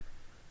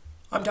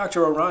I'm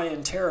Dr.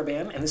 Orion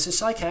Taraban, and this is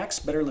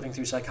PsycHacks, Better Living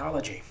Through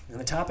Psychology. And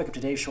the topic of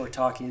today's short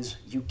talk is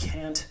you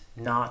can't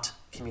not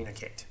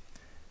communicate.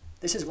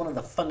 This is one of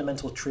the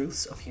fundamental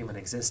truths of human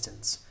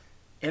existence.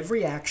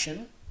 Every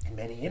action, and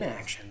many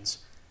inactions,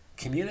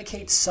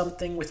 communicates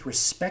something with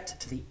respect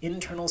to the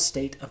internal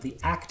state of the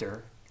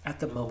actor at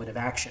the moment of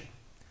action.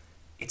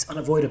 It's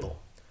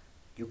unavoidable.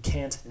 You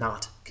can't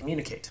not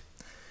communicate.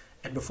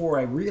 And before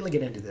I really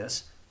get into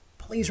this,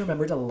 please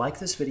remember to like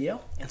this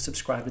video and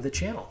subscribe to the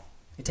channel.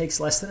 It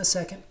takes less than a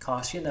second,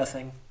 costs you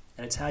nothing,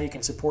 and it's how you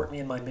can support me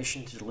in my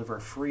mission to deliver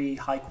free,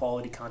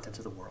 high-quality content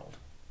to the world.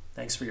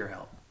 Thanks for your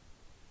help.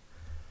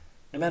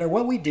 No matter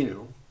what we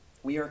do,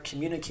 we are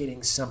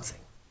communicating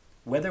something,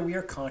 whether we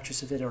are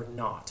conscious of it or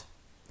not.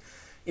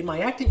 In my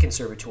acting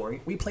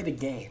conservatory, we played a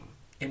game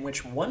in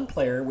which one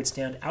player would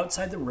stand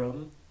outside the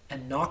room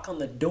and knock on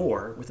the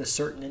door with a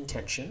certain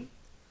intention,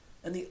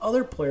 and the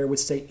other player would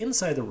stay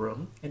inside the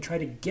room and try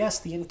to guess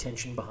the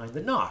intention behind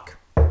the knock.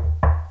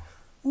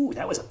 Ooh,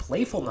 that was a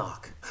playful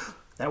knock.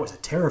 That was a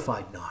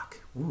terrified knock.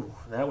 Ooh,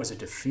 that was a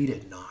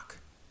defeated knock.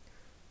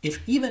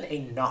 If even a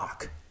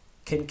knock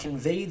can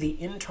convey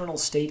the internal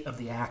state of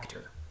the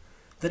actor,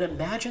 then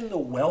imagine the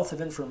wealth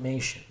of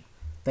information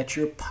that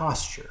your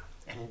posture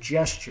and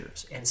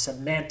gestures and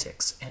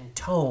semantics and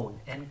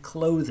tone and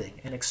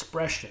clothing and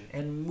expression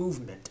and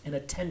movement and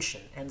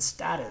attention and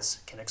status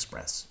can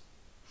express.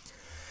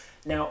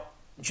 Now,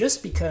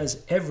 just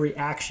because every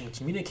action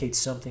communicates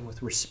something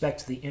with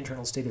respect to the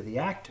internal state of the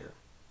actor,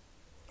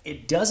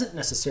 it doesn't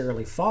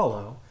necessarily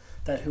follow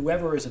that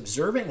whoever is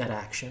observing that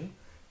action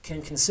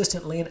can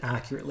consistently and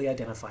accurately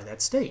identify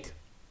that state.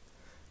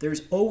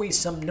 There's always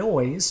some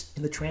noise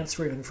in the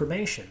transfer of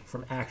information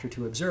from actor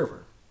to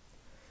observer.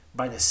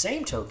 By the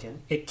same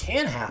token, it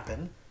can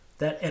happen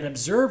that an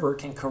observer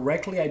can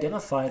correctly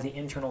identify the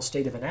internal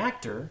state of an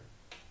actor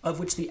of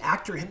which the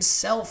actor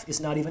himself is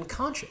not even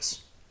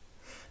conscious.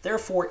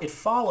 Therefore, it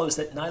follows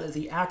that neither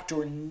the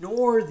actor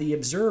nor the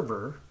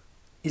observer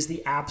is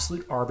the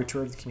absolute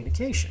arbiter of the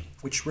communication,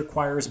 which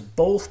requires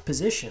both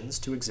positions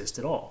to exist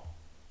at all.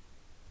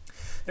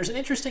 There's an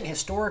interesting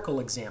historical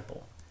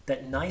example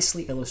that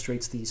nicely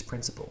illustrates these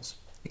principles.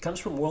 It comes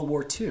from World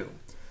War II,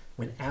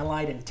 when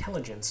Allied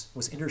intelligence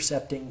was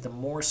intercepting the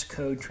Morse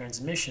code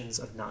transmissions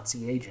of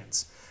Nazi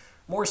agents.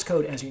 Morse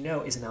code, as you know,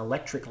 is an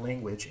electric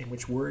language in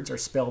which words are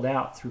spelled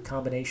out through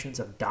combinations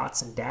of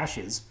dots and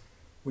dashes,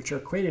 which are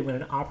created when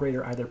an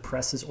operator either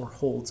presses or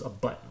holds a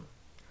button.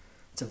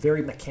 It's a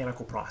very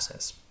mechanical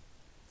process.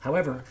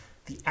 However,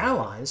 the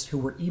Allies, who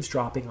were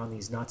eavesdropping on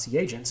these Nazi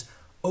agents,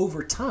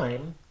 over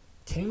time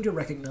came to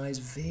recognize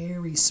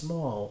very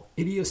small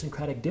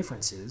idiosyncratic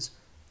differences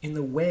in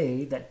the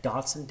way that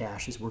dots and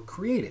dashes were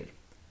created,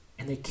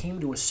 and they came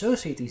to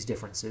associate these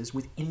differences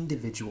with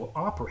individual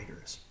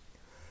operators.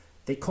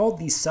 They called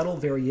these subtle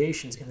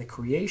variations in the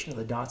creation of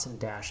the dots and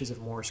dashes of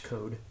Morse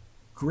code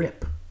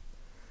grip.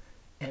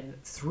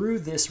 And through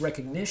this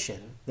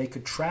recognition, they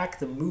could track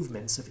the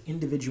movements of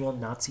individual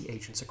Nazi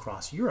agents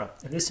across Europe,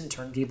 and this in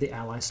turn gave the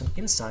Allies some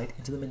insight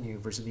into the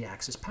maneuvers of the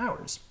Axis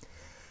powers.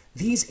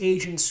 These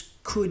agents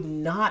could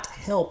not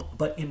help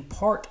but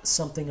impart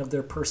something of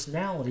their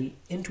personality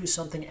into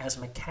something as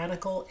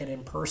mechanical and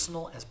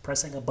impersonal as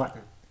pressing a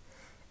button,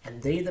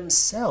 and they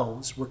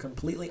themselves were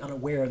completely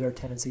unaware of their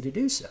tendency to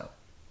do so.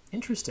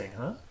 Interesting,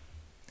 huh?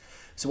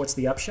 So what's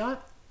the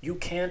upshot? You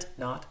can't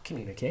not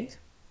communicate.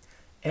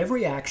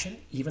 Every action,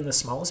 even the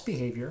smallest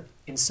behavior,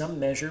 in some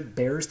measure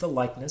bears the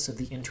likeness of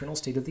the internal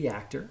state of the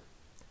actor,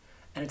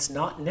 and it's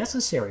not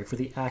necessary for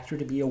the actor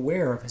to be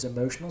aware of his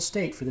emotional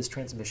state for this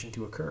transmission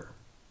to occur.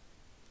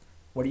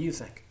 What do you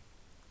think?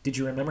 Did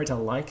you remember to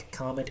like,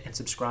 comment, and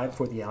subscribe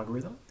for the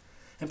algorithm?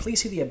 And please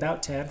see the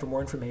About tab for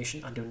more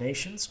information on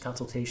donations,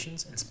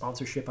 consultations, and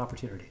sponsorship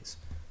opportunities.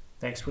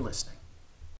 Thanks for listening.